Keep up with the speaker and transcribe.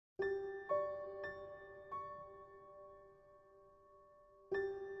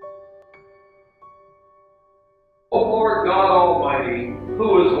Lord God Almighty,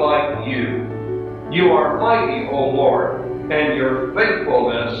 who is like you. You are mighty, O Lord, and your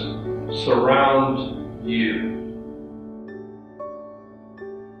faithfulness surrounds you.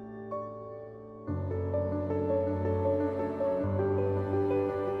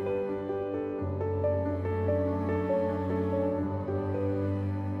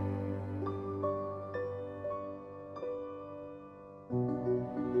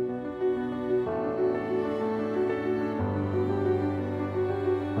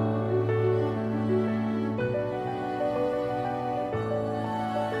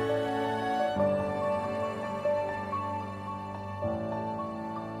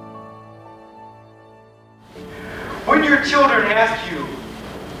 When your children ask you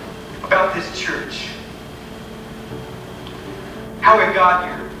about this church, how it got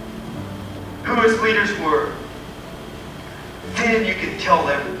here, who its leaders were, then you can tell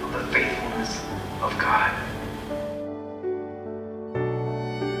them of the faithfulness of God.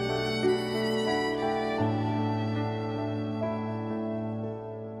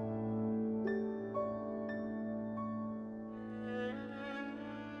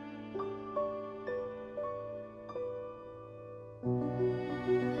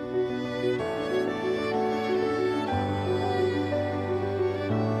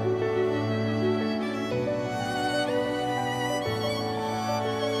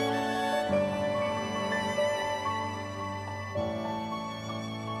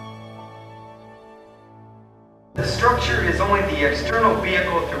 The structure is only the external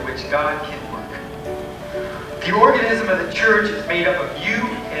vehicle through which God can work. The organism of the church is made up of you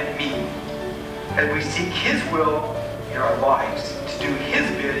and me, as we seek His will in our lives to do His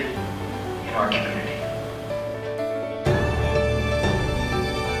bidding in our community.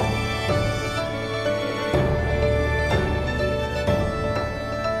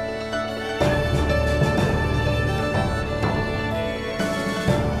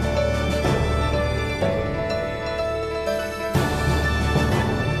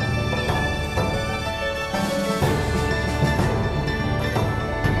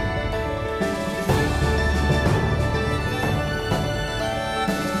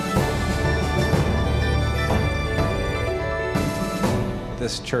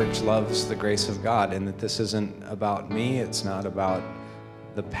 This church loves the grace of God, and that this isn't about me, it's not about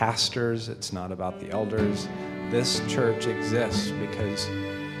the pastors, it's not about the elders. This church exists because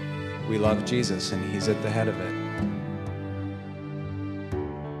we love Jesus and He's at the head of it.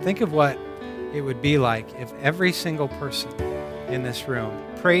 Think of what it would be like if every single person in this room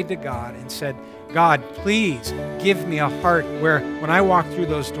prayed to God and said, God, please give me a heart where when I walk through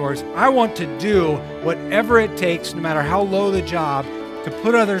those doors, I want to do whatever it takes, no matter how low the job, to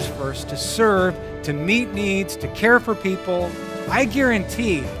put others first, to serve, to meet needs, to care for people. I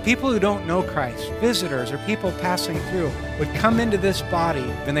guarantee people who don't know Christ, visitors or people passing through, would come into this body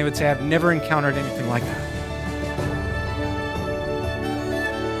and they would say, I've never encountered anything like that.